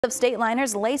Of state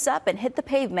liners lace up and hit the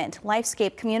pavement.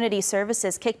 Lifescape Community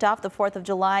Services kicked off the 4th of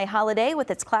July holiday with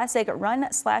its classic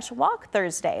Run/Walk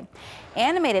Thursday.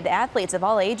 Animated athletes of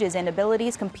all ages and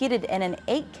abilities competed in an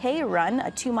 8K run,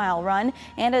 a 2-mile run,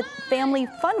 and a family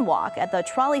fun walk at the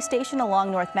trolley station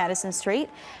along North Madison Street.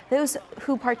 Those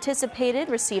who participated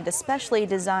received a specially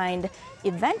designed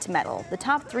event medal. The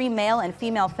top 3 male and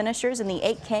female finishers in the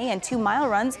 8K and 2-mile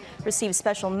runs received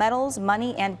special medals,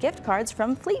 money, and gift cards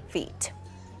from Fleet Feet.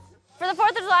 For the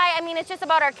 4th of July, it's just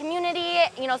about our community,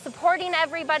 supporting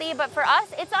everybody. But for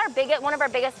us, it's one of our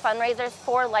biggest fundraisers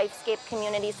for Lifescape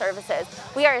Community Services.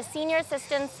 We are a senior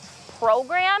assistance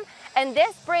program, and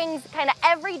this brings kind of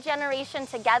every generation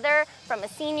together, from a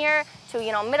senior to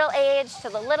middle age to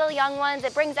the little young ones.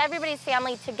 It brings everybody's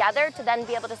family together to then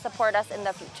be able to support us in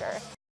the future.